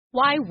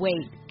Why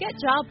wait? Get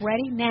job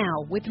ready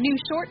now with new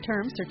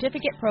short-term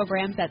certificate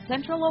programs at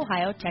Central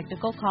Ohio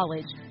Technical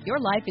College. Your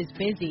life is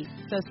busy,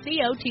 so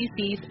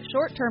COTC's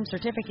short-term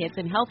certificates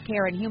in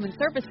healthcare and human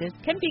services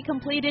can be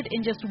completed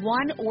in just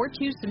 1 or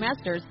 2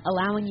 semesters,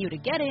 allowing you to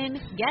get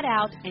in, get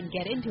out, and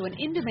get into an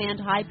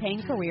in-demand,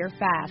 high-paying career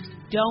fast.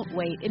 Don't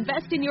wait.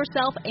 Invest in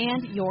yourself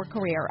and your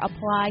career.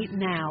 Apply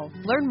now.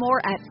 Learn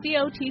more at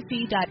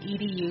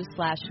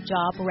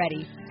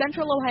cotc.edu/job-ready.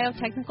 Central Ohio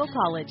Technical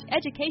College.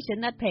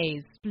 Education that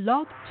pays.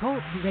 Blog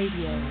Talk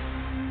Radio.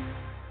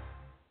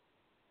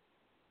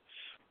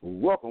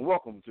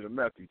 Welcome to the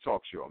Matthew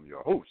Talk Show. I'm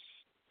your host,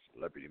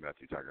 Celebrity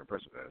Matthew Tiger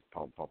Impressive.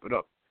 Pump it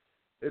up.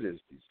 It is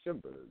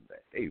December the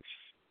 8th,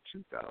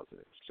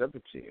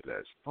 2017.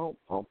 Let's pump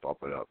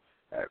it up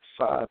at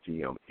 5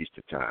 p.m.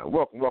 Eastern Time.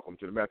 Welcome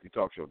to the Matthew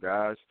Talk Show,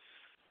 guys.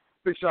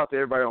 Big shout out to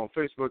everybody on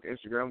Facebook,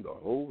 Instagram, the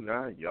whole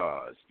 9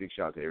 yards. Big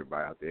shout out to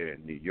everybody out there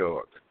in New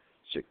York,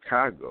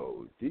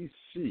 Chicago,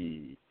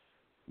 D.C.,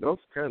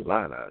 North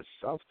Carolina,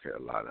 South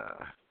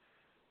Carolina,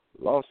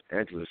 Los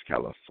Angeles,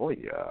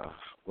 California.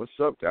 What's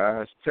up,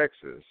 guys?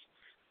 Texas.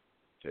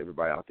 To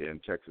everybody out there in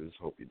Texas,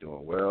 hope you're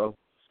doing well.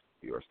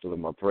 You are still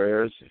in my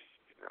prayers. I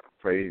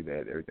pray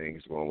that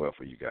everything's going well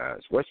for you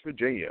guys. West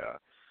Virginia,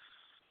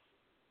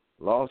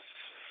 Los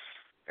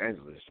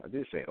Angeles. I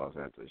did say Los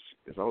Angeles.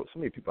 There's so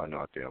many people I know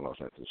out there in Los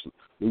Angeles.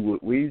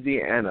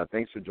 Louisiana,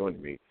 thanks for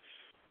joining me.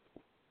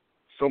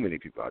 So many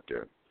people out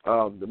there.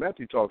 The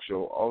Matthew Talk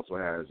Show also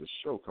has a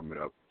show coming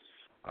up,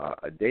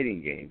 a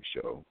dating game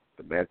show.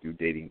 The Matthew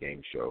Dating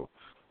Game Show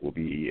will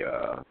be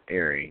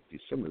airing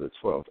December the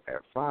 12th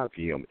at 5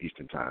 p.m.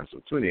 Eastern Time. So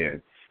tune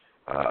in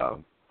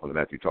on the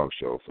Matthew Talk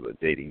Show for the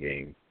dating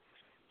game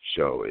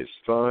show. It's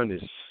fun.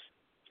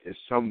 It's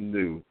something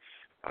new.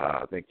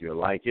 I think you'll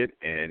like it,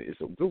 and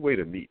it's a good way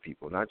to meet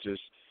people, not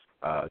just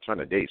trying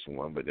to date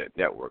someone, but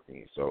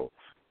networking. So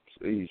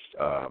please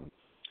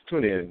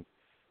tune in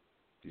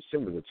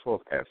December the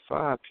 12th at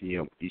 5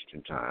 p.m.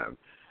 Eastern Time,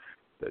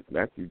 the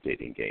Matthew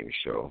Dating Game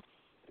Show.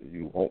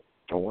 You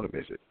don't want to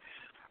miss it.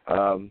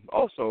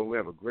 Also, we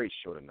have a great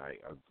show tonight,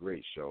 a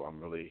great show.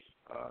 I'm really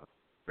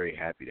very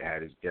happy to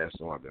have this guest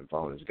on. I've been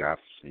following this guy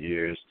for some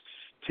years.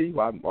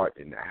 T.Y.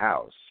 Martin in the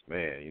house.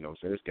 Man, you know what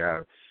I'm saying? This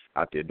guy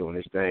out there doing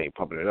his thing,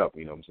 pumping it up,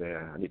 you know what I'm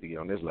saying? I need to get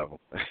on this level.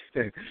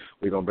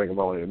 We're going to bring him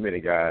on in a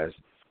minute, guys.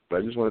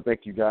 But I just want to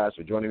thank you guys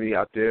for joining me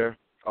out there.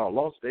 Oh,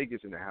 Las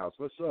Vegas in the house.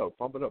 What's up?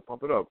 Pump it up.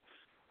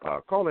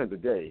 Call in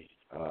today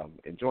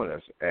and join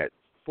us at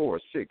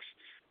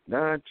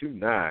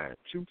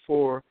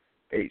 46929-2487.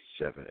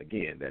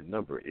 Again, that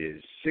number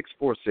is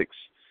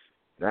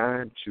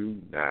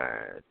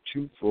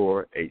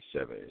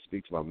 646-929-2487.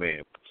 Speak to my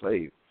man,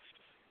 play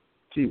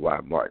T.Y.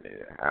 Martin in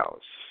the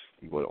house.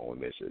 You won't want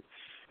to miss it.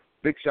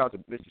 Big shout out to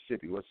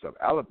Mississippi. What's up?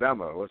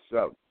 Alabama. What's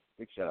up?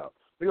 Big shout out.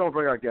 We're going to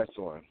bring our guests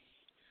on.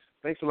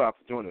 Thanks a lot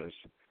for joining us,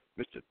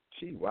 Mr.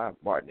 T.Y.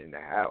 Martin in the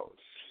house.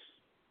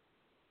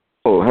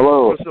 Oh,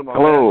 hello.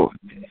 Hello.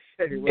 Man?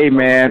 Hey,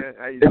 man.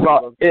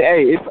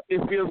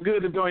 It feels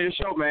good to join your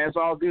show, man. It's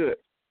all good.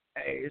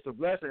 Hey, it's a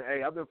blessing.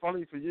 Hey, I've been following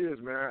you for years,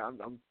 man. I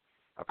know.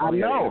 I've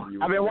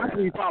been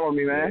watching you follow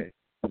me, man.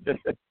 Yeah.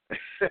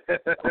 I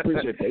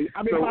appreciate that.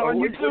 I've been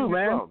following you too,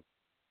 man.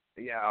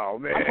 Yeah, oh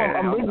man.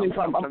 I'm originally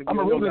from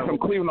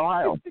Cleveland,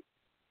 Ohio.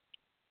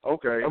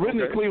 Okay.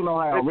 Originally Cleveland,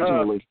 Ohio.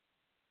 Originally.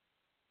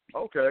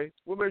 Okay.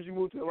 What made you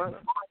move to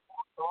Atlanta?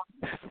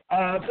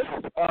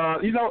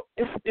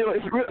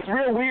 It's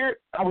real weird.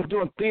 I was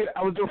doing theater.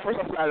 First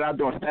I started out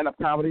doing stand-up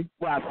comedy.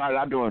 Well, I started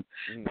out doing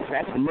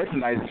fashion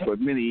merchandise for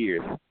many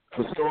years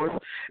for stores.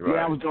 Right.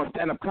 Yeah, I was doing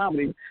stand-up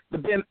comedy.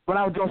 But then when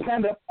I was doing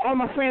stand-up, all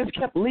my friends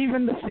kept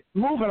moving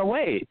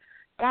away.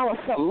 I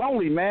felt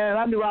lonely, man.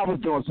 I knew I was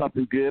doing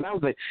something good. I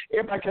was like,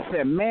 everybody kept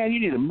saying, man,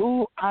 you need to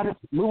move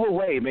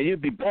away, man.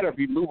 You'd be better if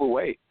you move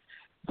away.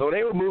 So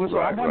they were moving. So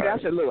one day I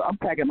said, look, I'm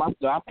packing my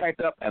stuff. I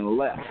packed up and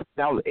left.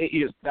 That was 8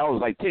 years. That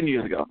was like 10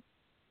 years ago.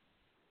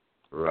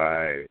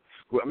 Right.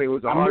 Well, I mean,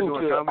 was it hard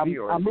doing comedy?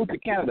 I moved to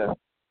Canada.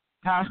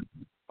 Huh?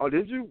 Oh,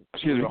 did you?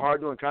 Excuse me. Was it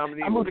hard doing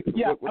comedy? I moved to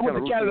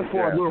Canada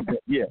for a little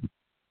bit. Yeah.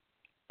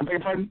 I beg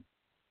your pardon?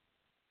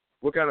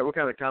 What kind of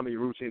comedy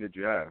routine did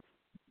you have?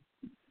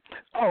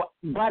 Oh,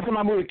 by the time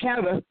I moved to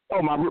Canada,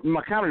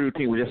 my comedy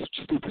routine was just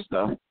stupid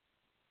stuff.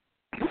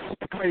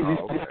 It's crazy.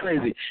 Oh, okay. It's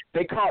crazy.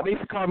 They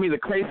used to call me the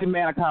crazy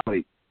man of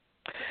comedy.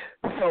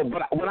 So,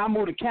 but when I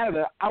moved to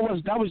Canada, I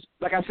was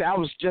like I said, I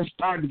was just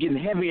starting getting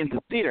heavy into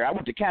theater. I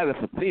went to Canada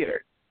for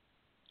theater.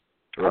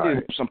 Right. I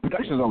did some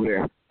productions over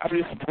there. I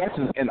did some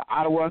productions in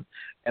Ottawa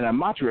and in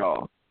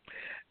Montreal.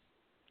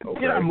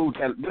 Okay. Then I moved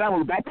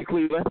back to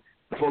Cleveland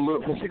for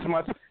 6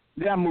 months.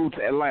 Then I moved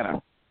to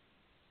Atlanta.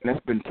 And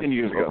that's been 10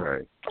 years ago.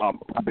 Okay.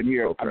 I've been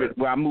here. Okay.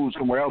 I moved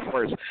somewhere else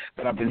first,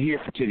 but I've been here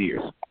for 10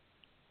 years.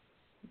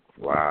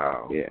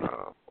 Wow. Yeah.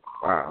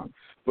 Wow.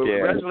 But yeah,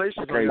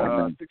 congratulations on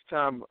your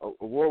 6-time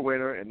award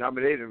winner and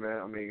nominated,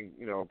 man. I mean,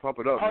 pump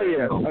it up. Oh, man.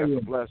 yeah. That's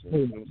a blessing.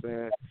 You know what I'm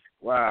saying?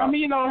 Wow. I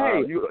mean,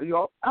 hey,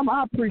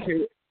 I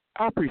appreciate it.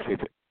 I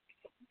appreciate it.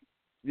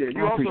 Yeah,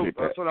 you also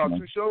sold out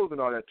 2 shows and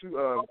all that,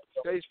 2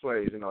 stage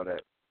plays and all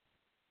that.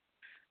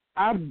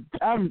 I've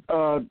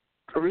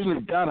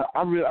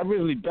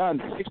originally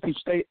done 60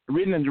 state,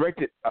 written and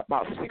directed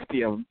about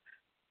 60 of them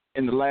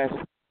in the last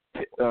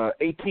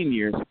 18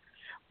 years.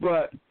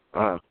 But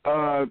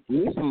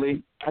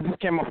recently, I just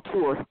came off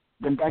tour.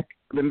 Been back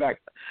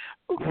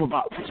for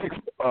about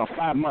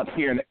 5 months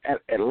here in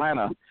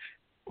Atlanta.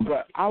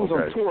 But I was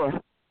on tour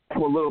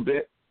for a little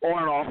bit,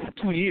 on and off for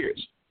 2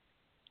 years.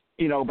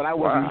 You know, but I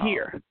wasn't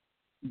here.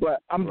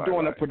 But I'm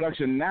doing a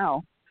production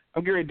now.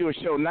 I'm getting ready to do a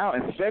show now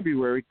in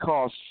February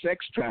called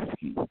Sex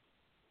Trafficking.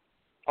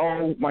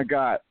 Oh my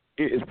God,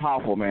 it is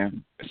powerful,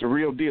 man. It's a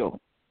real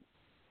deal.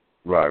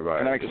 Right.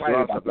 And I'm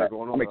excited about that.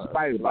 I'm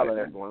excited about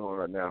that going on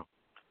right now.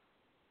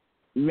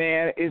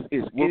 Man, it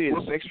is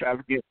sex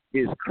trafficking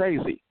is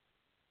crazy.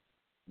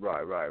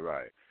 Right.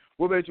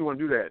 What made you want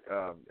to do that?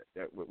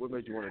 What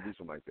made you want to do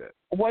something like that?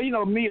 Well, you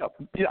know me.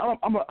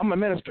 I'm a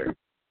minister,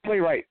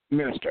 playwright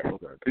minister.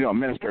 Okay. You know,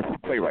 minister,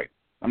 playwright.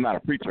 I'm not a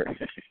preacher,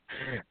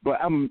 but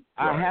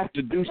I have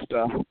to do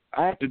stuff.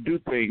 I have to do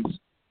things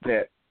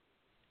that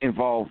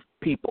involve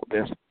people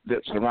that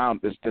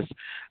surround this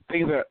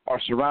things that are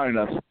surrounding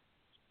us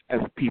as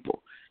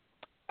people.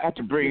 I have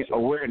to bring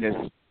awareness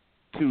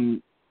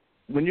to.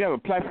 When you have a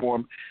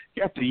platform,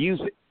 you have to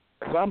use it.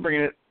 So I'm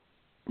bringing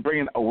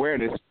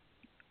awareness.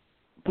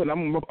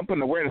 I'm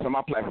putting awareness on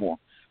my platform.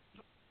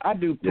 I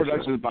do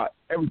productions about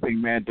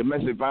everything, man.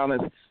 Domestic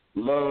violence,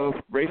 love,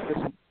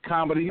 racism,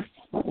 comedy,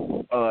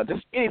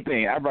 just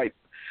anything. I write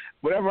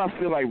whatever I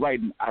feel like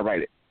writing. I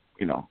write it.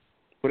 You know,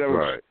 whatever.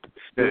 Right.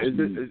 You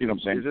know what I'm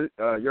saying? Is it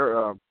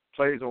your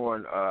plays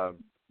on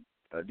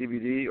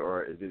DVD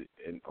or is it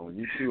on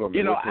YouTube? Or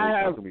you know, I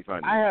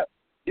have.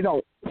 You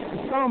know,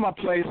 some of my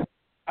plays.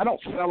 I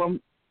don't sell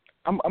them.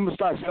 I'm gonna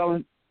start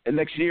selling it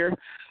next year,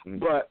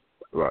 but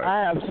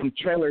I have some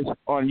trailers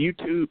on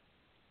YouTube.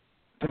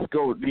 Just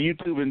go to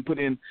YouTube and put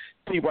in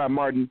T.Y.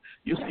 Martin.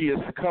 You'll see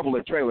a couple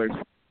of trailers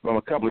from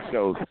a couple of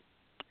shows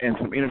and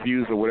some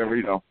interviews or whatever,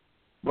 you know.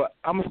 But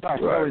I'm gonna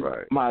start selling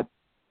my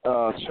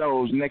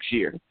shows next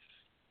year.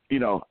 You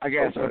know, I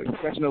got some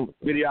professional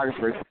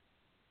videographers.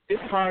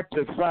 It's hard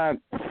to find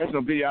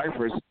professional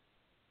videographers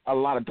a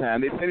lot of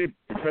time. They say they're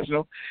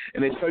professional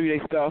and they show you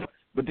their stuff.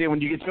 But then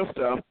when you get your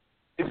stuff,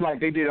 it's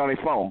like they did it on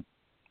their phone.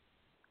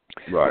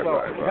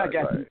 I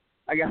got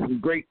some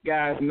great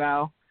guys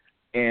now,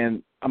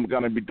 and I'm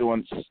gonna be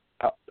doing.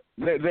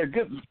 They're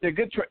good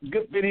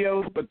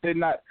videos, but they're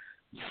not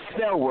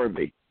sell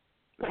worthy.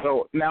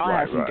 So now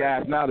I have some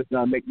guys now that's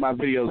gonna make my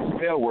videos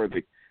sell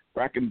worthy,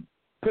 where I can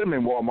put them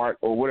in Walmart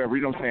or whatever.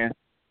 You know what I'm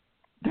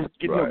saying? Just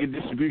get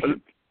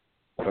distribution.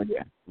 So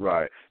yeah.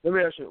 Right. Let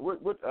me ask you,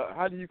 what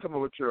how do you come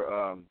up with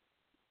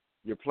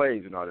your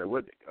plays and all that?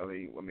 How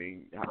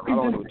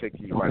long does it take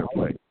you to write a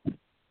play?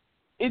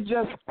 It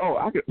just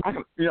I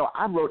can you know,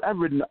 I've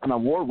written an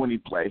award-winning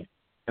play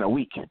in a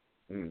week.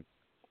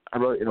 I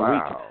wrote it in a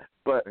week,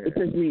 but it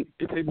takes me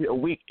a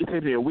week. It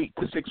takes me a week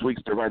to 6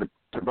 weeks to write a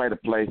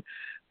play.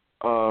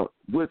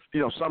 With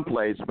you know some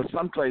plays, but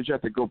some plays you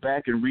have to go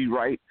back and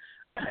rewrite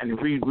and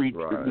reread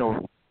you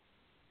know,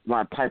 a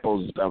lot of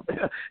typos and stuff,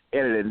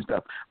 edit it and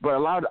stuff. But a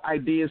lot of the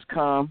ideas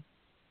come.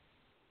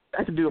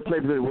 I can do a play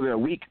within a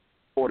week.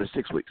 4 to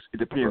 6 weeks. It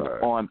depends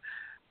on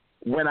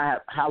when I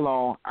have, how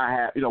long I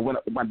have, you know, when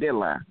my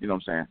deadline. You know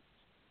what I'm saying?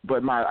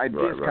 But my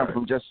ideas come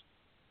from just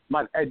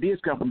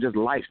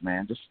life,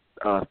 man. Just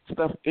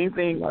stuff,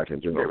 anything that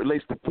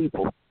relates to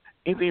people.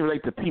 Anything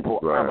relates to people,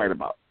 I write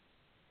about.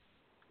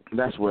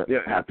 That's what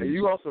happens.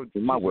 You also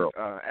in my world.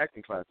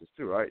 Acting classes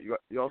too, right? You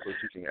also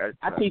teaching acting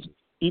classes. I teach.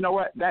 You know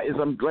what?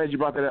 I'm glad you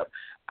brought that up.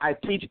 I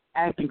teach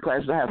acting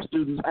classes. I have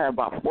students. I have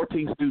about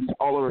 14 students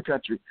all over the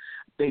country.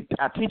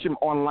 I teach them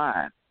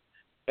online.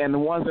 And the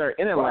ones that are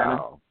in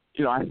Atlanta,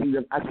 you know, I see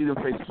them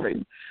face to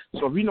face.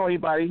 So if you know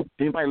anybody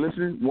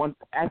listening, want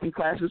acting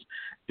classes,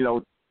 you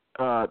know,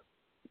 how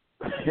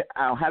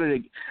do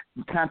they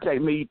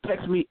contact me?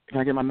 Text me. Can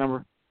I get my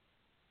number?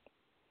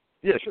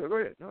 Yeah, sure. Go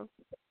ahead. No.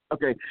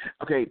 Okay.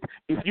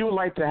 If you would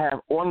like to have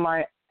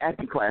online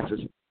acting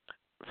classes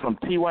from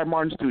T.Y.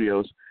 Martin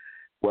Studios,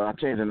 well, I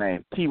changed the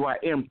name,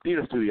 TYM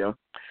Theater Studio.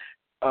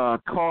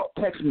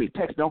 Text me.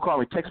 Don't call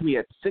me. Text me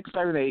at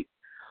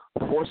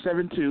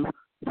 678-472.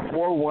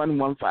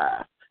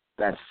 4115.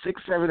 That's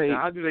 678.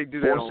 How do they do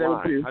that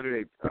online? How do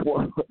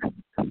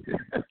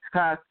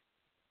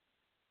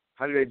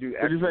they do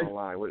acting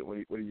online?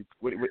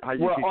 How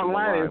do you teach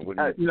online them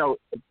is you know,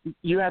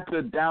 you have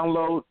to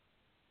download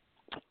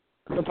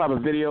some type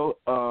of video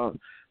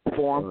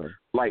form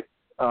like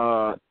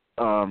what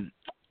you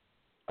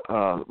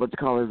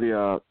call it,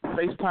 the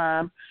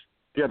FaceTime.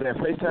 You have to have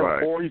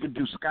FaceTime, or you can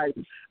do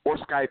Skype,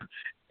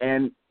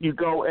 and you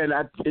go and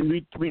we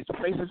meet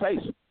face to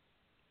face.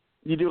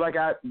 You do like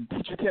our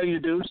teacher tell you to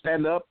do,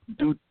 stand up,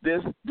 do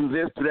this, do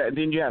that, and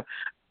then you have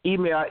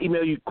email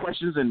you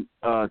questions and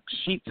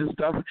sheets and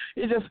stuff.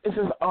 It's just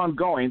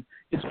ongoing.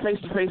 It's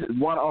face to face,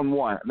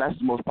 one-on-one. That's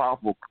the most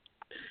powerful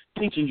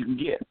teaching you can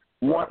get.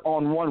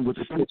 One-on-one with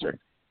the teacher.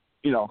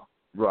 You know.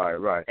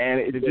 Right.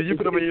 And did you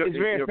put them in your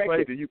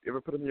play? Did you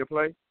ever put them in your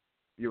play?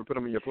 You ever put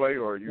them in your play,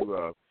 or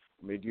you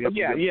I mean, do you have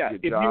to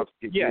get jobs?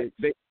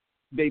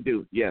 They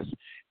do. Yes.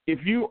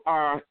 If you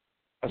are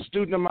a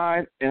student of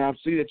mine, and I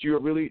see that you're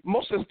really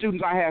most of the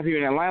students I have here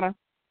in Atlanta,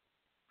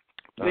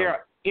 they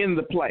are in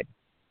the play.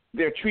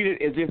 They're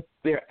treated as if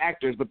they're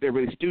actors, but they're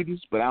really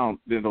students. But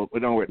they don't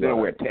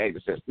wear tags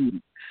that says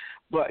student.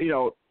 But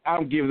I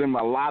don't give them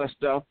a lot of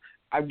stuff.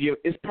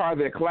 It's part of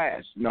their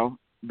class.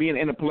 Being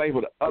in the play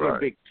with other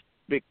big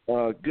good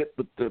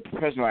with the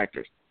professional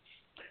actors.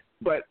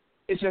 But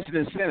it's just an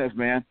incentive,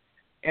 man.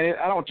 And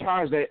I don't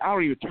charge that. I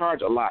don't even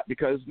charge a lot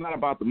because it's not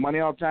about the money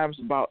all the time. It's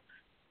about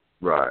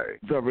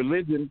the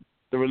religion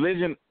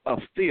of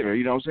theater.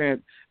 You know what I'm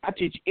saying? I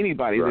teach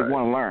anybody that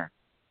want to learn.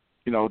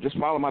 Just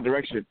follow my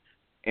direction,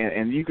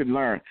 and you can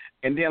learn.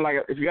 And then, like,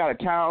 if you're out of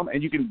town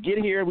and you can get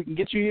here, we can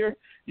get you here.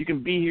 You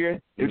can be here.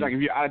 It's like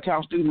if you're out of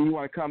town student and you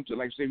want to come to,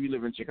 like, say if you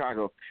live in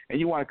Chicago and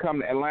you want to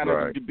come to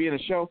Atlanta to be in a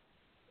show,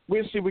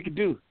 we'll see what we can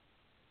do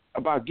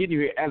about getting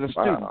you here as a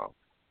student.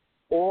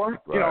 Or,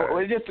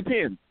 it just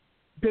depends.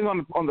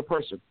 Depends on the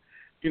person,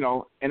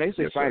 and it's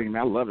exciting,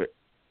 man. I love it.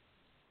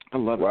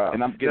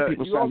 And I'm getting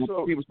people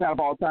sign up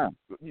all the time.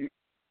 You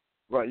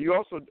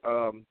also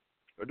are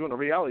doing a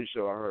reality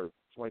show. I heard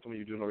somebody told me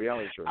you're doing a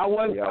reality show. I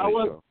was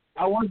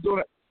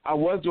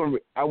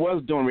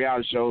doing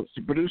reality shows.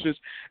 The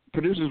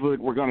producers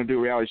were going to do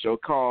a reality show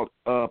called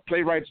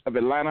Playwrights of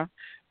Atlanta,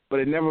 but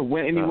it never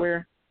went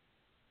anywhere.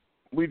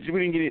 We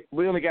didn't get it.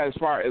 We only got as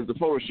far as the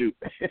photo shoot.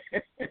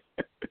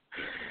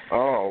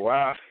 Oh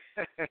wow.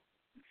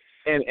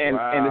 And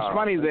it's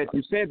funny that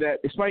you said that.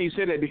 It's funny you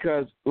said that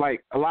because,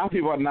 like, a lot of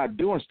people are not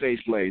doing stage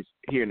plays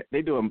here.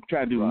 They trying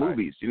to do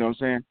movies. You know what I'm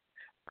saying?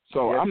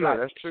 So I'm not.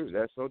 That's true.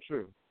 That's so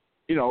true.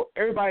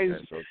 Everybody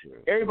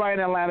in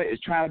Atlanta is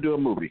trying to do a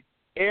movie.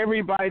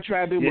 Everybody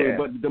trying to do a movie,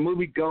 but the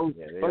movie goes.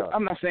 But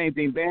I'm not saying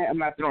anything bad. I'm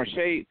not throwing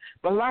shade.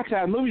 But a lot of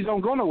times movies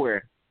don't go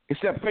nowhere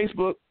except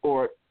Facebook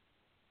or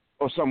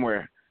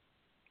somewhere.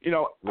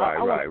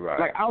 Right.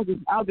 Like I was just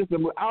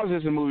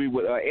in a movie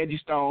with Angie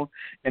Stone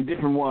and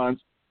different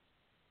ones.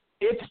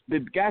 The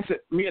guy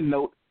sent me a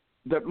note.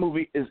 That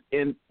movie is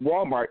in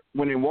Walmart.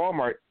 Went in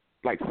Walmart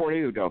like 4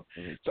 days ago.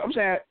 Mm-hmm. So I'm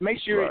saying, make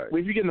sure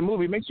if you get in the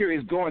movie, make sure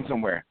it's going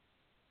somewhere.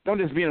 Don't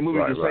just be in a movie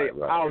and say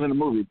I was in a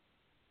movie.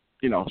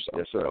 So,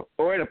 yes, sir.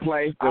 Or in a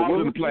play. I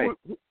was in a play.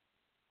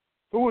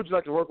 Who would you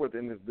like to work with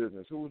in this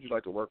business? Who would you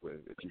like to work with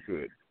if you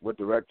could? What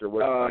director?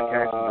 What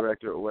casting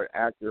director? Or what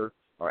actor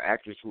or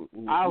actress? Who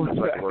would you like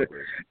to work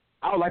with?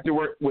 I would like to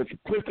work with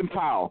Clifton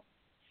Powell.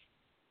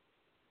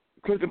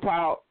 Clifton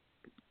Powell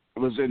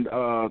was in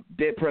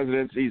Dead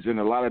Presidents. He's in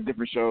a lot of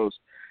different shows,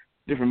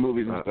 different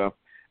movies and stuff.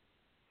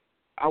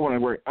 I want to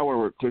work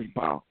with Clifton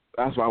Powell.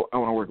 That's why I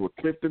want to work with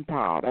Clifton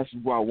Powell. That's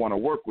who I want to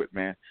work with,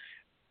 man.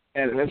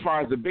 And as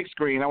far as the big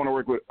screen, I want to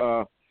work with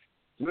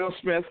Will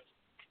Smith.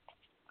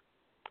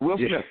 Will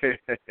Smith.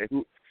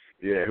 Who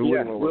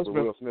wouldn't want to work with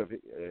Will Smith?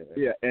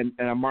 And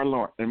Martin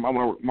Lawrence. And I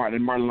want to work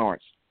with Martin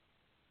Lawrence.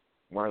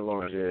 Martin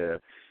Lawrence, yeah.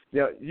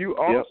 Yeah, you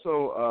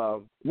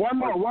also one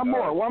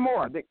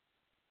more. I think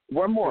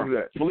one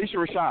more. Felicia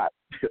Rashad.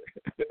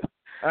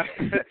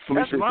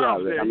 Felicia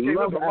Rashad.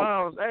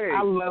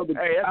 I love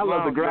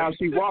the ground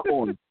she walked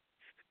on.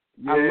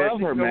 Yeah, I love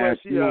her, man.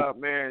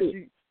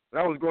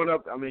 When I was growing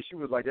up, I mean, she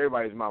was like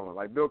everybody's mama.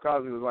 Like Bill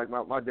Cosby was like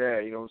my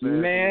dad. You know what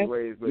I'm saying?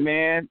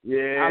 Man.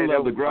 I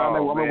love the ground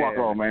that woman walk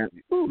on, man.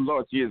 Ooh,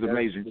 Lord, she is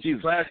amazing.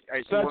 She's such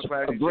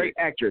a great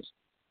actress.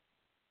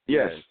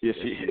 Yes, she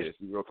is.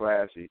 She's real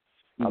classy.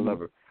 I love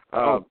her.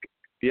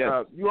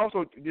 Yes. You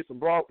also did some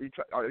Broadway.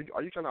 Are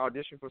you trying to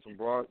audition for some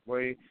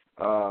Broadway?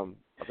 I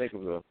think it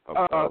was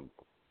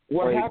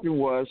what happened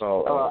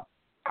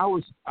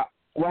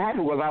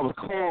was I was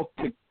called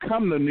to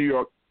come to New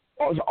York.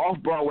 It was an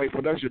off-Broadway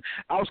production.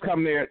 I was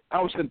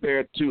sent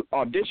there to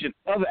audition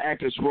other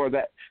actors for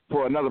their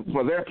play,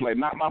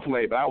 not my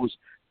play, but I was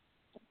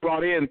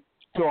brought in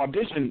to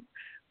audition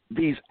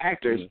these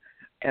actors.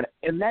 And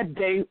that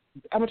day,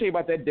 I'm gonna tell you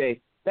about that day.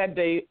 That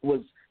day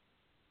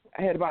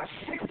I had about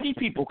 60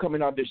 people come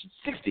in audition.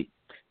 60.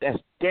 That's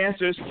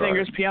dancers,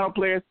 singers, piano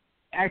players,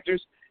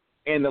 actors,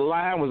 and the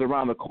line was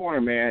around the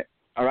corner, man.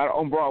 Right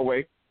on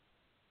Broadway.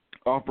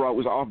 Off-Broadway. It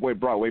was an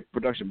off-Broadway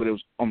production, but it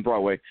was on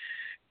Broadway.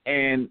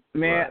 And,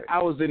 man,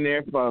 I was in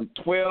there from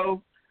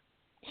 12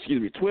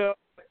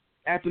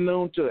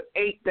 afternoon to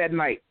 8 that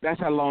night.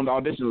 That's how long the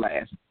audition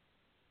lasts.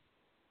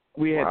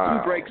 We had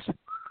 2 breaks.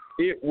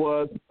 It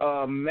was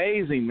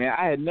amazing,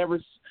 man.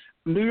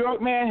 New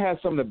York, man,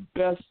 has some of the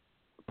best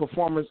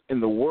performers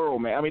in the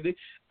world, man. I mean,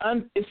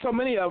 it's so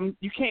many of them.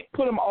 You can't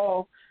put them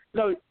all.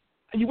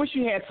 You wish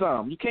you had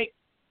some. You can't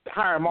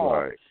hire them all.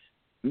 Right.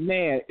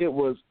 Man, it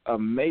was an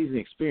amazing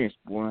experience,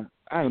 boy.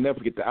 I'll never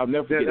forget that. I'll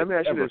never forget it. Let me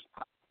ask you this.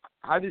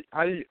 How did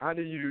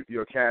you do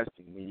your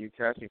casting? When you're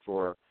casting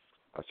for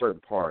a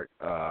certain part,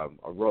 a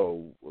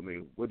role, I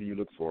mean, what do you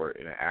look for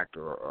in an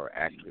actor or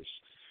actress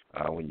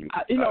when you?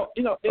 I do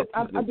things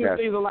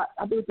a lot.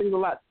 I do things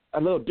a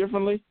little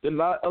differently than a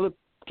lot of other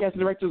casting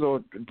directors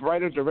or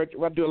writers.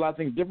 I do a lot of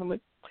things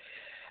differently.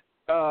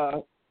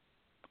 I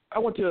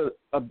went to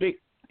a big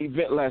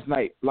event last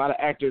night. A lot of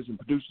actors and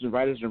producers and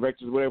writers and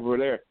directors, whatever, were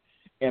there.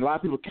 and a lot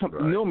of people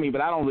know me,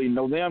 but I don't really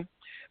know them.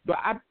 But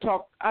I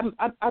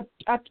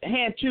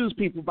hand choose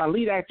people by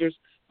lead actors.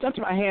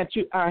 Sometimes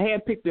I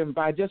hand pick them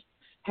by just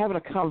having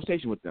a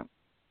conversation with them.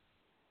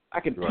 I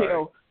can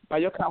tell by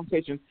your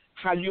conversation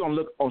how you're gonna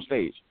look on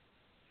stage.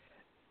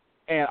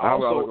 And how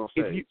also, would I look on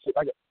stage?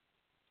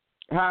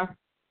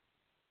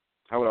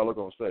 How would I look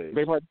on stage?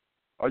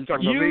 Are you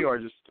talking about me or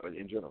just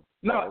in general?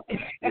 No,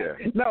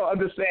 no. I'm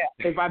just saying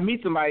if I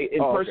meet somebody in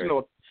person,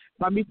 or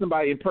if I meet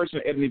somebody in person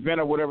at an event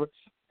or whatever,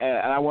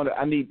 and I'm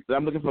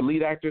looking for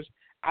lead actors,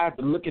 I have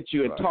to look at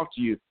you and talk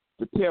to you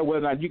to tell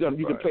whether or not you can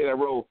play that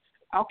role.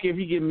 I don't care if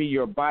you give me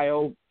your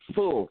bio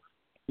full,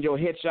 your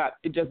headshot.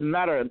 It doesn't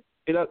matter.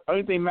 The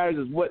only thing that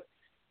matters is what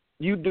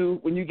you do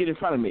when you get in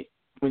front of me,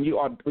 when you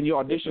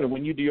audition or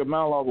when you do your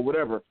monologue or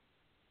whatever.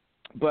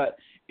 But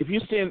if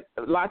you send,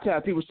 a lot of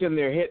times people send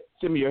me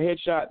your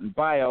headshot and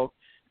bio,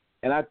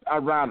 and I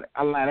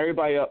line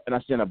everybody up and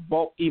I send a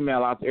bulk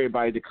email out to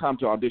everybody to come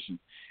to audition.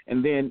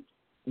 And then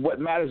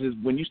what matters is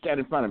when you stand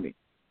in front of me.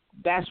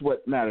 That's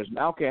what matters.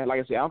 I don't care, like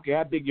I said, I don't care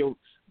how big your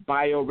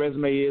bio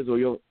resume is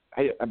or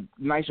how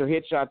nice your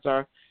headshots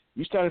are.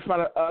 You stand in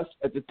front of us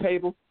at the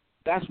table,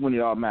 that's when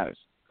it all matters.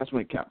 That's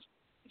when it counts.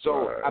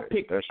 So I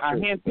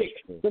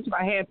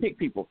handpick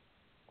people.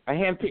 I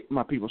handpick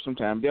my people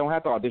sometimes. They don't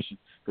have to audition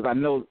because I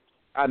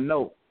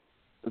know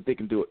that they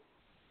can do it.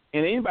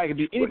 And anybody can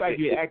be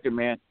an actor,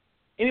 man.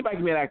 Anybody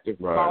can be an actor.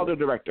 Follow the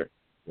director.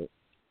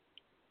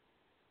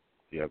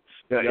 Yep.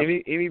 Now,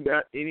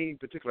 any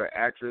particular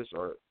actress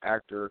or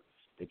actor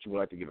that you would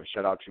like to give a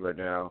shout out to right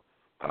now?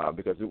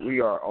 Because we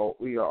are all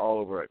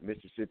over at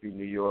Mississippi,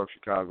 New York,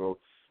 Chicago.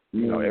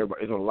 You know,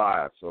 everybody is on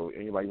live. So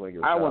anybody want to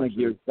give a shout out? I want to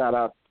give a shout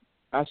out.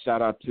 I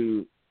shout out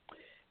to,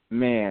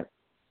 man,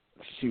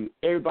 shoot,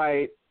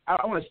 everybody.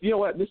 I want to. You know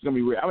what? This is gonna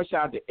be weird. I want to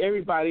shout out to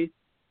everybody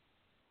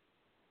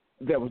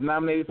that was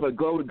nominated for the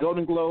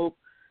Golden Globe.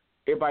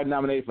 Everybody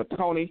nominated for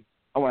Tony.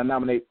 I want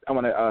to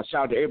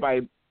shout out to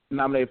everybody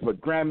nominated for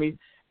Grammy.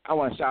 I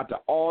want to shout out to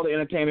all the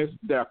entertainers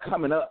that are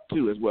coming up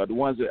too, as well. The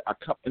ones that are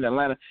in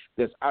Atlanta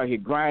that's out here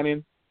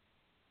grinding.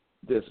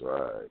 This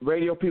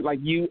radio people like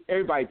you,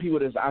 everybody, people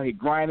that's out here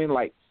grinding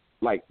like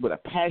with a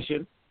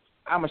passion.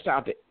 I'm gonna shout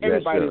out to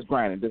everybody that's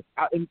grinding, that's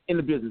out in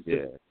the business.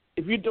 Yeah.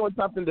 If you're doing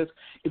something that's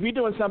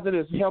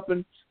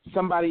helping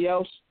somebody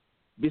else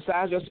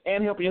besides us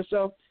and helping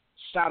yourself,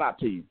 shout out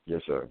to you.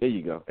 Yes, sir. There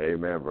you go.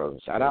 Amen, brother.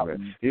 Shout out.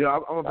 You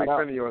know, I'm a big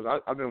fan of yours.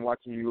 I've been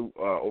watching you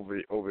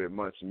over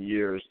months and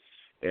years,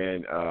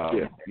 and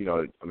you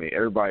know, I mean,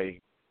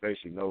 everybody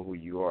basically know who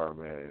you are,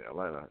 man. In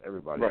Atlanta,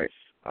 everybody. Right.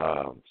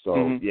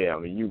 Yeah, I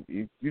mean,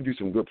 you do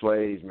some good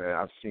plays, man.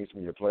 I've seen some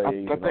of your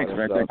plays. Thanks,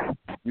 man.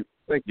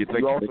 Thank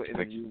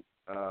you.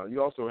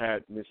 You also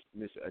had Miss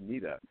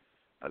Anita.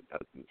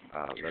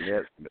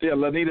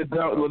 Lanita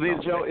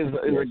Joe is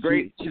a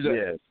great.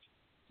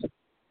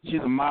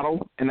 She's a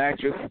model, an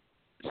actress.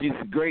 She's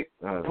a great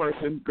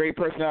person, great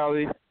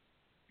personality,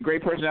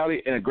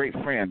 and a great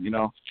friend. You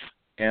know,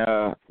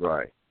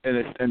 right.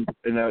 And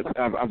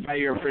I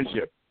value her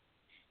friendship.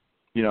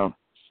 You know,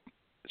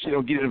 she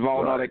don't get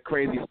involved in all that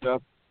crazy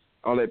stuff,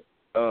 all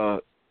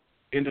that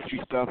industry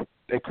stuff,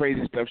 that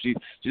crazy stuff. She's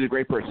a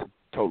great person,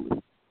 totally.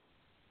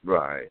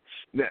 Right.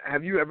 Now,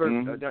 have you ever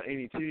done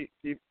any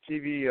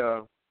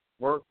TV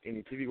work?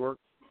 Any TV work,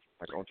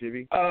 like on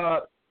TV?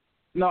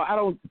 No,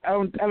 I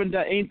haven't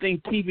done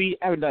anything TV.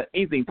 I haven't done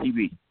anything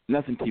TV.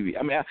 Nothing TV.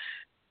 I mean,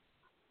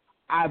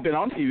 I've been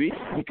on TV,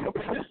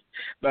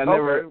 but I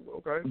never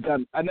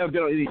done. I never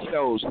been on any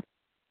shows.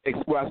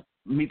 Express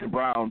Meet the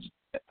Browns.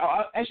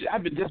 Actually,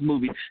 I've been just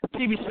movies,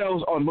 TV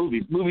shows on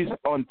movies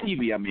on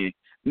TV. I mean,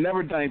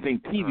 never done anything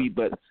TV,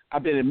 but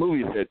I've been in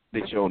movies that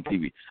they show on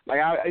TV. Like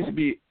I used to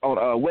be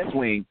on West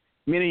Wing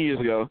many years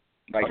ago,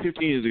 like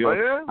 15 years ago. Oh,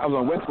 yeah? I was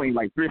on West Wing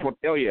like 3 or 4.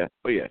 Oh yeah.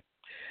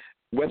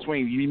 West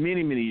Wing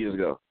many years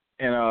ago,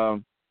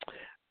 and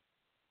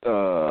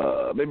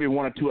maybe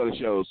 1 or 2 other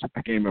shows. I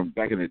can't remember.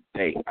 Back in the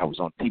day, I was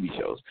on TV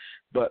shows.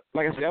 But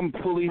like I said, I'm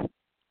fully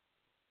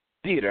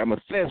theater. I'm a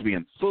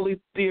thespian. Fully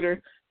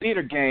theater.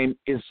 Theater game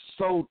is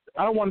so.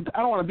 I don't want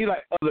to be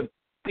like other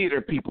theater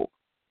people,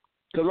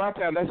 because a lot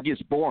of times that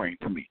gets boring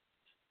to me.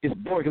 It's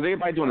boring because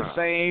everybody doing the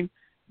same.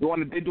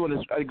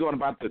 They're going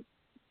about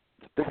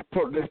this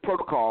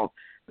protocol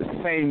the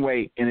same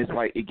way, and it's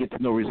like it gets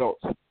no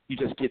results. You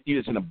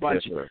just in a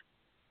bunch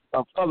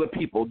of other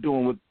people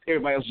doing what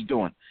everybody else is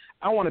doing.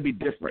 I want to be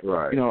different.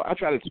 Right. You know, I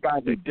try to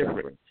strive to be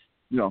different.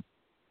 You know.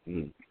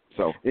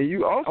 So and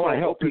you also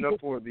opened up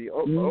for the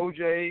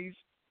OJs,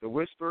 the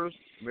Whispers,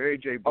 Mary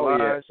J.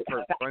 Blige,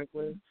 Kirk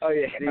Franklin,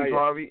 Steve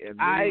Harvey, and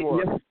many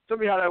more. Yes. Tell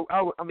me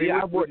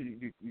what did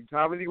you do?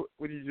 Comedy?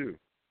 What did you do?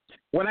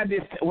 When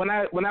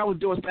I was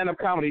doing stand-up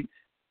comedy,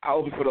 I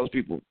opened for those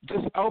people.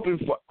 I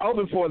opened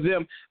for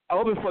them. I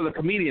opened for the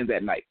comedians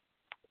that night.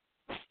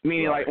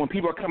 Meaning, like when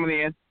people are coming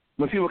in,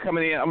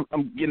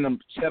 I'm getting them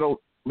settled,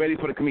 ready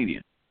for the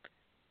comedian.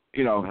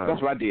 You know,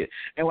 that's what I did.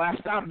 And when I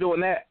stopped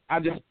doing that, I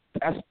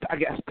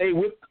stayed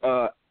with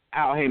Al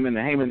Heyman and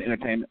Heyman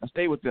Entertainment. I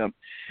stayed with them,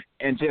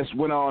 and just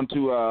went on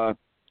to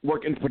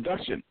work in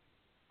production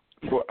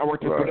I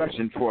worked in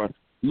production for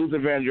Luther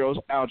Vandross,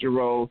 Al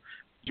Jarreau,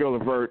 Joe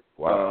Levert,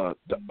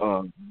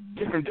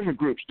 different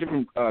groups,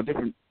 different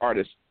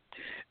artists.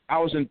 I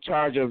was in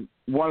charge of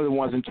one of the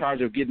ones in charge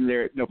of getting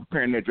their,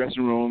 preparing their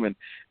dressing room and,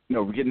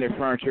 getting their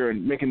furniture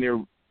and making their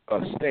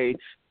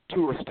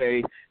tour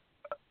stay,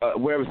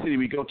 wherever city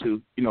we go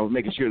to,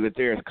 making sure that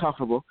they're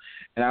comfortable.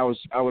 And I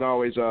would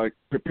always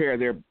prepare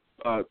their,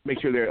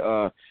 make sure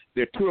their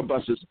tour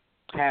buses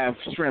have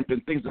shrimp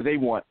and things that they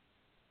want,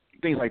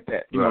 things like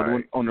that,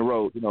 on the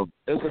road. It was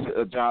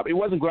a job. It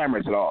wasn't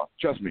glamorous at all.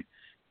 Trust me.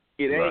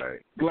 It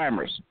ain't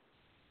glamorous.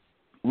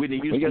 We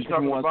didn't use to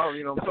talking about,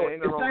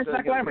 it's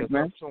not glamorous,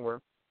 man. Somewhere.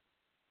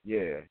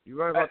 Yeah, you're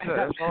right about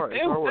that. It's hard.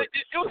 It was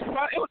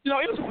fun. It was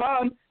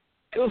fun.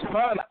 It was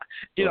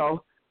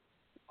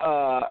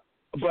fun.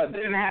 But they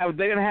didn't have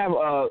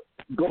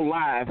go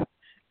live.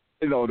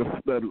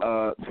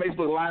 The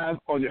Facebook Live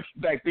on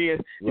back then.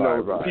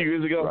 A few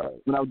years ago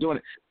when I was doing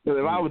it. So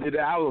if I would do that,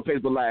 I was on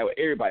Facebook Live with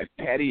everybody.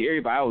 Patty,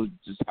 everybody.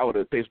 I would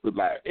have Facebook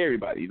Live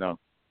everybody.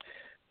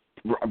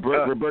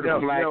 Roberta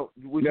Flack.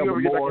 Would you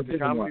ever get back into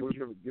comedy? Would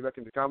you ever get back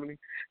into comedy?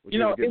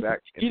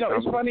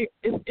 It's funny.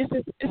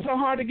 It's so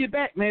hard to get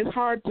back, man. It's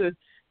hard to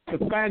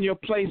find your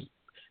place,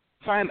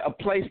 find a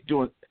place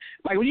doing.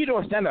 Like when you're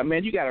doing stand up,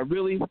 man, you gotta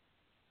really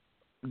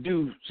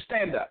do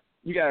stand up.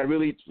 You gotta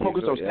really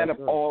focus on stand up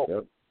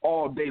all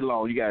day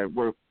long. You gotta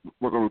work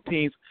on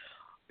routines.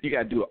 You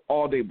gotta do it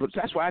all day. But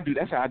that's why I do.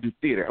 That's how I do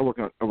theater. I work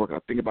on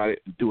think about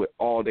it and do it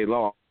all day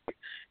long.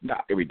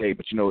 Not every day,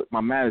 but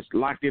my mind is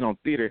locked in on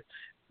theater.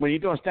 When you're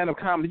doing stand-up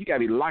comedy, you got to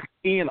be locked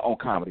in on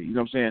comedy. You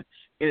know what I'm saying?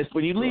 And it's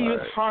when you leave,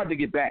 it's hard to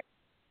get back.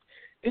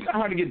 It's not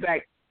hard to get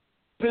back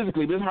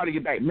physically, but it's hard to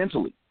get back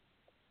mentally.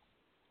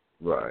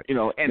 Right.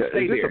 And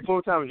stay there. A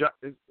full-time job?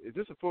 Is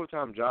this a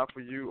full-time job for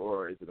you,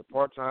 or is it a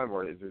part-time,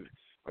 or are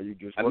you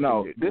just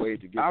working way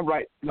to get? I'm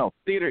right. No,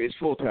 theater is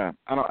full-time.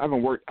 I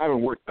haven't worked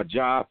a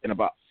job in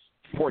about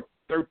 11,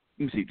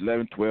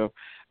 12,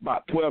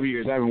 about 12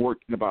 years. I haven't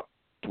worked in about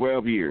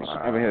 12 years. Wow.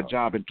 I haven't had a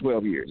job in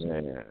 12 years.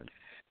 Man.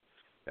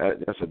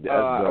 That's a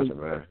blessing,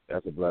 man.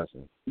 That's a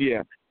blessing.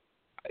 Yeah,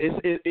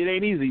 it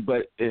ain't easy,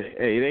 but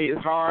it's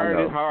hard.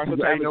 It's hard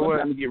sometimes.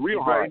 You get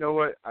real hard. You know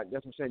what? That's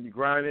what I'm saying. You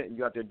grind it, and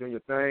you out there doing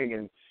your thing,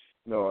 and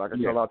like I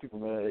tell a lot of people,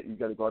 man, you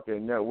got to go out there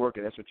and network,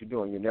 and that's what you're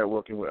doing. You're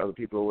networking with other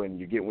people, and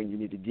you get when you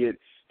need to get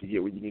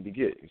what you need to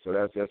get. So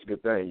that's a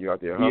good thing. You're out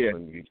there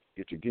hustling, you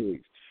get your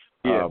gigs.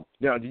 Yeah.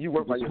 Now, do you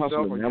work by yourself?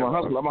 I'm a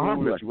hustler. I'm a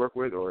hustler. That you work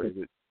with, or is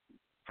it?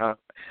 Huh?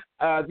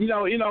 I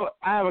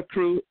have a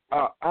crew.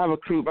 My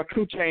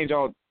crew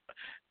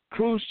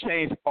crews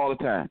change all the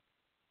time.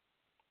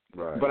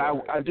 Right. But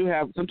I do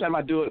have. Sometimes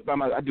I do it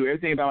I do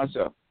everything by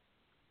myself.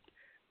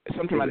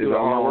 Sometimes I do it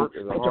alone.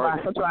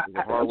 Sometimes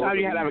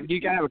you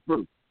gotta have a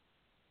crew.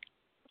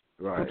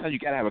 Right. Sometimes you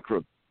gotta have a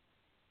crew.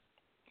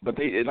 But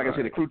I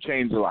said, the crew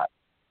changes a lot,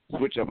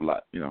 switch up a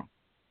lot. Yeah,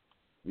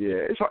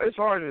 it's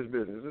hard in this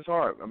business. It's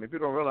hard. I mean,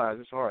 people don't realize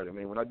it's hard. I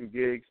mean, when I do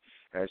gigs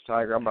as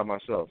Tiger, I'm by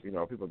myself.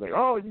 People think,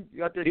 oh,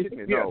 you out there kicking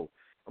it. No,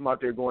 I'm out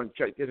there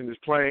getting this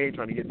plane,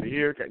 trying to get to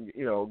here,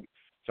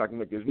 so I can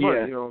make this money.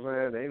 Yeah. You know what I'm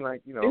saying? They ain't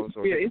like,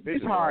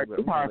 it's hard.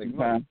 It's hard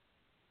sometimes.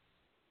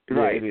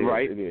 Right.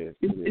 It is.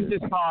 It's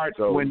just hard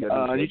when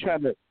you try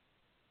to.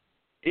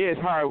 It's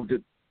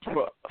hard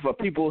for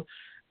people.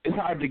 It's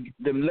hard to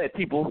let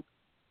people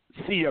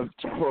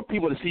for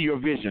people to see your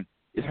vision.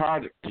 It's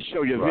hard to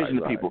show your vision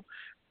to people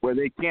where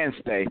they can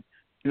stay.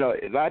 A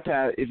lot of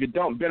times, if it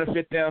don't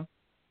benefit them,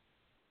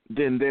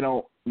 then they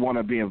don't want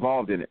to be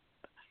involved in it.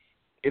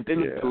 If they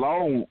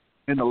look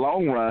in the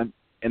long run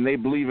and they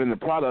believe in the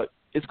product,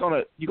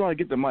 you're gonna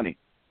get the money.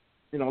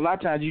 A lot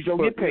of times you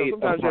don't get paid.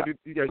 Sometimes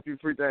you got to do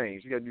three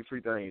things. You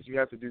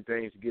have to do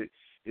things to get.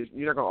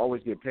 You're not gonna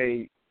always get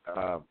paid.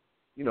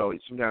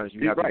 Sometimes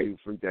you have to do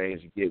three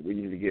things to get what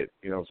you need to get.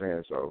 You know what I'm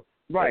saying? So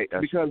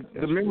because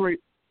the memory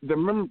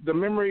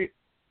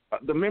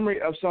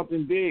of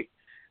something big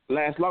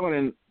lasts longer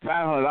than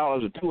 $500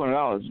 or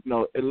 $200.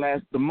 It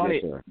lasts. The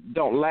money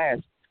don't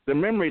last. The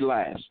memory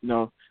lasts.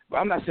 But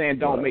I'm not saying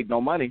don't make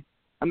no money.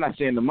 I'm not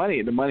saying the money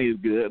is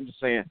good. I'm just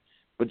saying,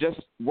 but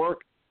just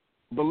work,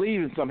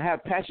 believe in something,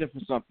 have passion for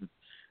something.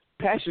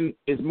 Passion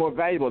is more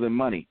valuable than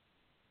money.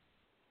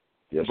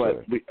 Yes,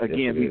 but sir. we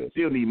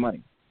still need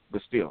money.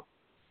 But still,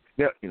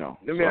 let me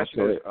ask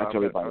you. I got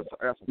some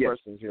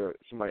questions here.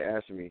 Somebody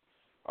asking me,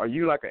 are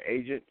you like an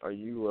agent? Are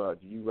you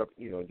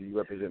do you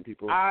represent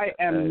people? I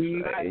am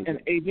not an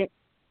agent.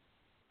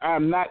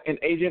 I'm not an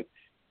agent,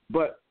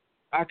 but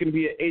I can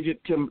be an agent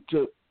to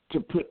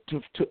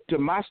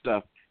my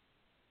stuff.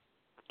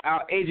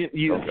 Our agent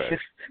you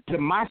to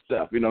my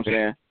stuff. You know what I'm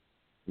saying?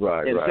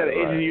 Right. Instead of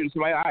agent you to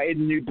somebody, I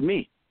agent you to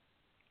me.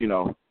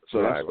 So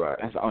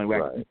that's the only way.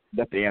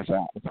 That's the answer.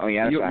 That's the only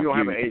answer. You don't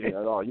have an agent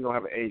at all. You don't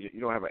have an agent. You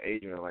don't have an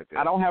agent like that.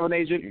 I don't have an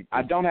agent.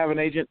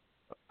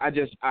 I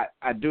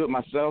do it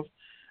myself,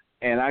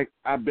 and I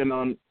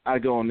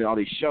go on all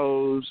these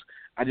shows.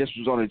 I just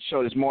was on a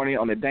show this morning,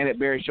 on the Dana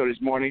Barry show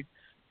this morning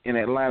in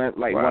Atlanta.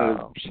 Like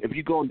if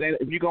you go on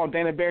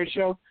Dana Barry's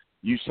show,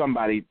 you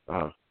somebody.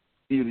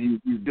 You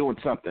doing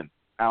something.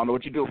 I don't know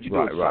what you do. What you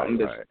do is something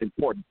that's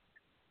important.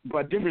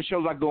 But different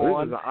shows I go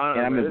on, and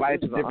I'm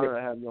invited to different. It's an honor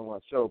to have you on my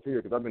show,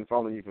 period, because I've been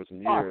following you for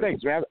some years. Oh,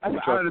 thanks, man. It's an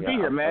honor to be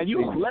here, man.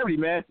 You a celebrity,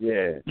 man.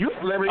 Yeah. You a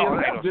celebrity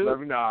yourself,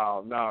 dude.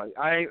 No.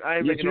 I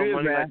ain't making no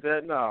money like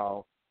that,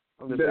 no.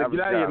 I'm just average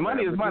guy,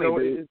 money is money,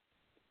 dude.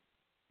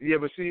 Yeah,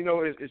 but see,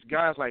 it's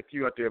guys like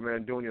you out there,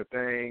 man, doing your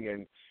thing,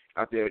 and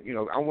out there,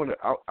 I want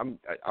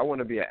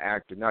to be an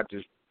actor, not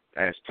just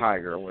as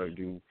Tiger. I want to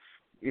do,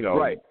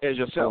 right, as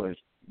yourself.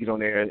 Get on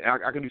there, and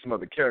I can do some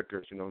other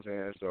characters, you know what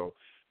I'm saying? So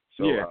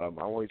yeah. I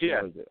always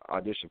wanted to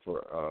audition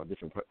for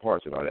different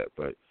parts and all that.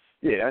 But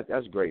yeah,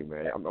 that's great,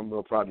 man. I'm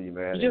real proud of you,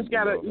 man. You just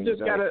gotta. It's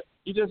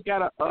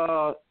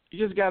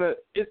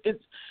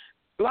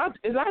a lot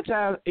of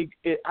times.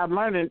 I'm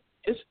learning.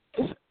 It's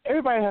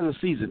everybody has a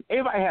season.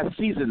 Everybody has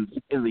seasons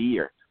in the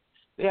year.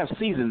 They have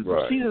seasons.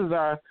 Right. Seasons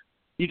are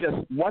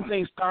one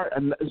thing start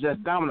and it's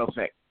just domino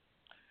effect.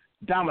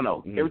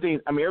 Domino. Mm-hmm.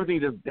 Everything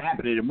just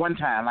happening at one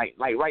time. Like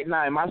right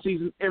now in my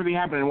season, everything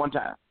happened in one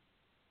time.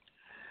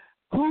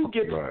 Who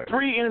gets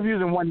 3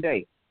 interviews in one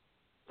day?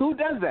 Who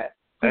does that?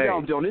 Who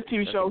on this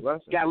TV show?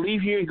 Got to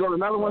leave here and go to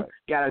another one.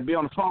 Got to be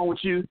on the phone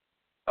with you.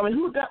 I mean,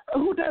 who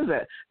does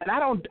that? And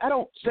I don't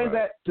say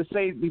that to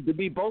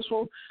be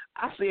boastful.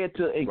 I say it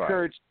to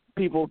encourage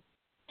people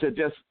to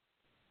just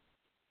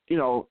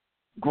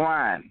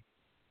grind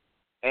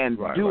and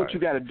do what you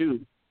got to do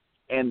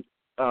and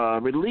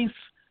release.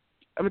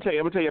 I'm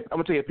gonna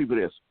tell you people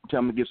this. Tell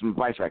them to give some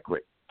advice right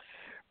quick.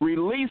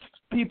 Release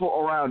people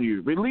around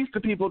you. Release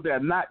the people that are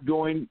not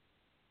going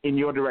in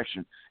your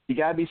direction. You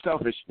gotta be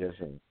selfish. Yes,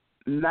 sir.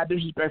 Not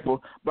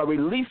disrespectful, but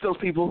release those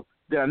people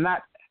that are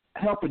not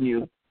helping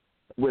you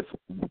with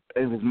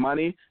if it's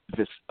money, if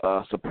it's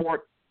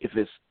support, if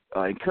it's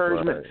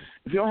encouragement. Right.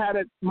 If you don't have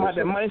that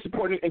money,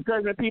 support,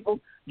 encouragement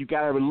people, you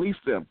gotta release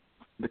them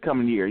the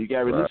coming year. You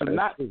gotta release them,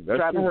 not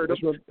try to hurt them.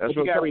 You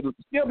gotta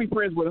still be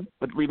friends with them,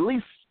 but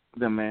release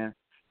them, man,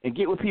 and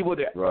get with people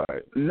that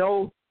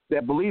know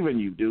that believe in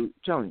you, dude.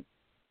 Tell me.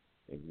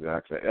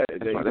 Exactly.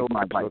 That's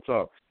my advice.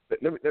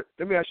 Let me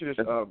ask you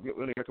this. We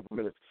only got a couple of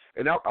minutes,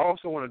 and I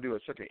also want to do a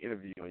second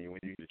interview on you when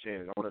you get a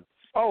chance. I want to.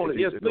 Oh,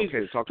 yes, please.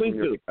 Okay, to talk please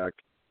to your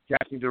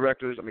casting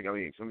directors. I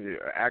mean, some of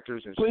your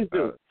actors and please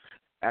do.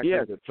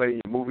 Actors that play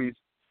in your movies.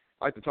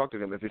 I like to talk to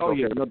them if it's okay.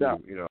 Yeah, no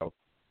doubt.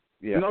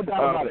 Yeah. No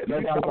doubt about it.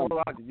 No doubt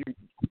about it. Do you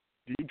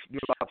do a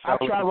lot of travel?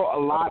 I travel a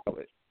lot.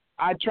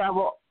 I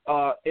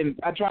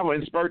travel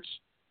in spurts.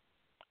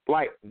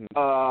 Like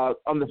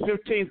on the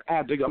 15th,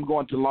 I'm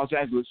going to Los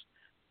Angeles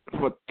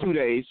for 2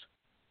 days,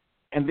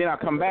 and then I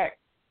come back.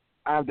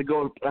 I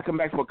come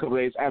back for a couple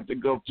of days. I have to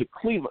go to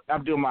Cleveland.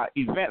 I'm doing my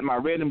event, my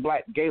Red and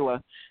Black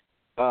Gala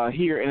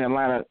here in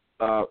Atlanta,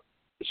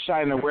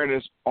 shining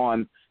awareness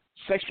on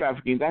sex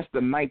trafficking. That's the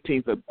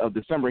 19th of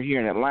December here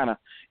in Atlanta.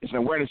 It's an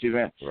awareness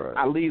event. Right.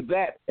 I leave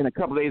that in a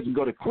couple of days and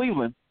go to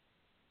Cleveland.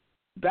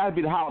 That'll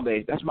be the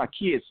holiday. That's my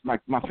kids. My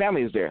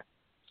family is there.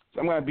 So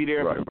I'm going to be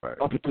there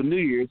up until New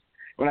Year's.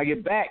 When I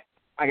get back,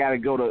 I got to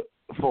go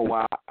for a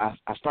while. I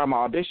start my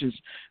auditions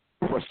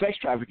for sex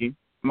trafficking,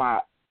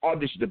 the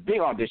big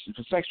auditions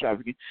for sex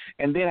trafficking,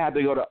 and then I have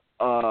to go to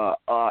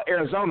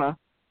Arizona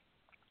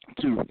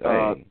to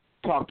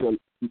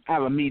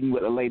have a meeting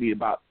with a lady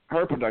about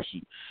her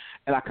production.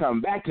 And I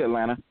come back to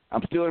Atlanta.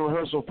 I'm still in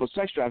rehearsal for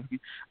sex trafficking.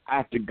 I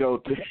have to go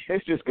to –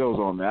 it just goes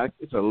on, man.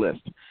 It's a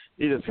list.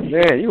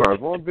 Man, you are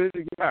one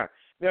busy guy.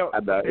 Now,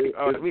 we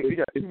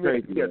got 2 minutes.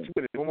 Crazy, We got 2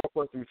 minutes. One more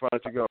question before I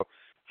let you go.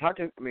 How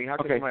can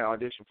somebody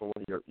audition for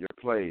one of your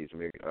plays? I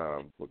mean,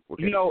 what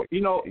you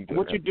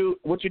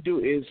do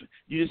is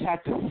you just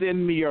have to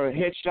send me your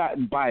headshot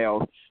and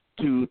bio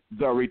to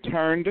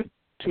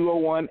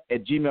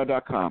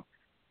thereturned201@gmail.com.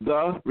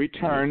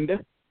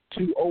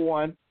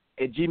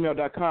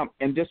 Thereturned201@gmail.com,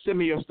 and just send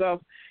me your stuff,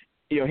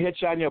 your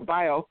headshot and your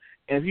bio.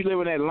 And if you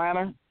live in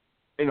Atlanta,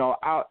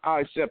 I'll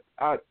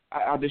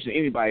audition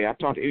anybody. I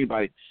talk to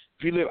anybody.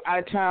 If you live out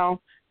of town,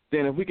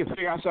 then if we can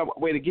figure out some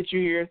way to get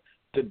you here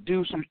to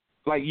do some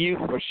like you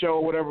for a show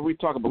or whatever we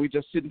talk about, we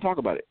just sit and talk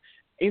about it.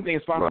 Anything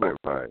is possible.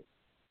 Right.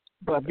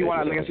 But if you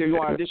want, like I said, if you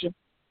want to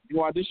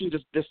audition,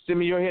 just send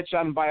me your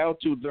headshot and bio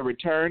to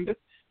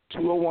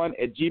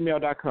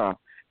thereturned201@gmail.com,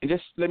 and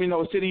just let me know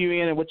what city you're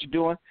in and what you're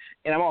doing.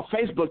 And I'm on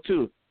Facebook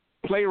too,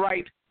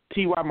 Playwright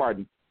T.Y.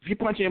 Martin. If you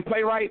punch in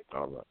Playwright,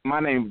 my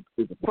name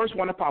is the first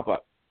one to pop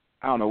up.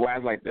 I don't know why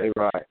it's like that,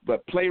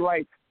 but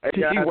Playwright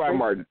T.Y.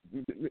 Martin.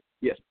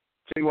 Yes.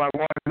 T.Y.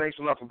 Martin, thanks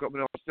a lot for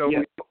coming on the show.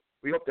 Yes.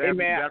 We hope to have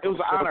you back. It was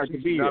an honor to be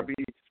here. Not be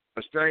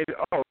a stranger.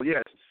 Oh,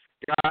 yes.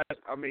 Guys,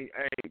 I mean,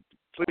 hey,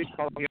 please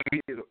call him.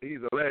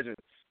 He's a legend.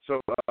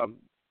 So,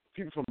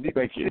 people from New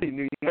York City,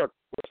 New York,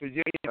 West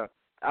Virginia,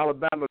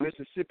 Alabama,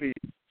 Mississippi,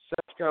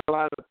 South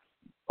Carolina.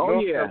 Oh,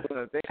 North yeah.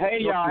 Carolina. Hey,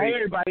 y'all. Hey,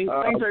 everybody.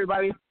 Thanks,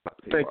 everybody.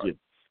 Thank you.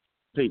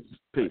 Peace.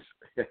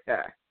 All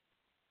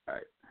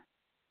right.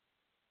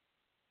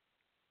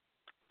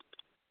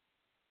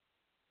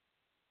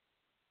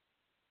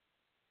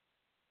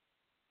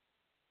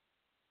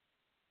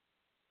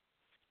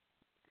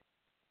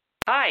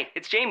 Hi,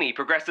 it's Jamie,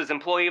 Progressive's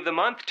Employee of the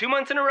Month, 2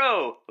 months in a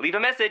row. Leave a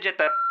message at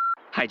the...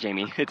 Hi,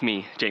 Jamie. It's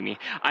me, Jamie.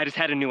 I just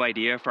had a new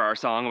idea for our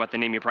song about the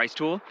Name Your Price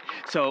tool.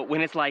 So when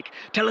it's like,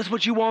 tell us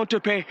what you want to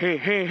pay, hey,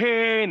 hey,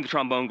 hey, and the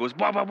trombone goes,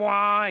 blah, blah,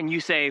 blah, and you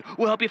say,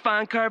 we'll help you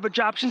find coverage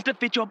options to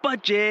fit your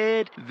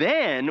budget.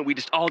 Then we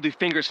just all do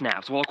finger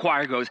snaps while a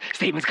choir goes,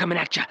 savings coming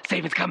at ya,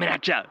 savings coming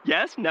at ya.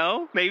 Yes?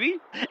 No? Maybe?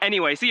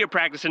 Anyway, see you at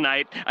practice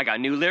tonight. I got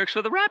new lyrics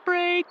for the rap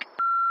break.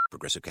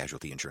 Progressive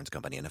Casualty Insurance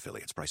Company and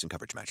Affiliates. Price and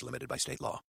coverage match limited by state law.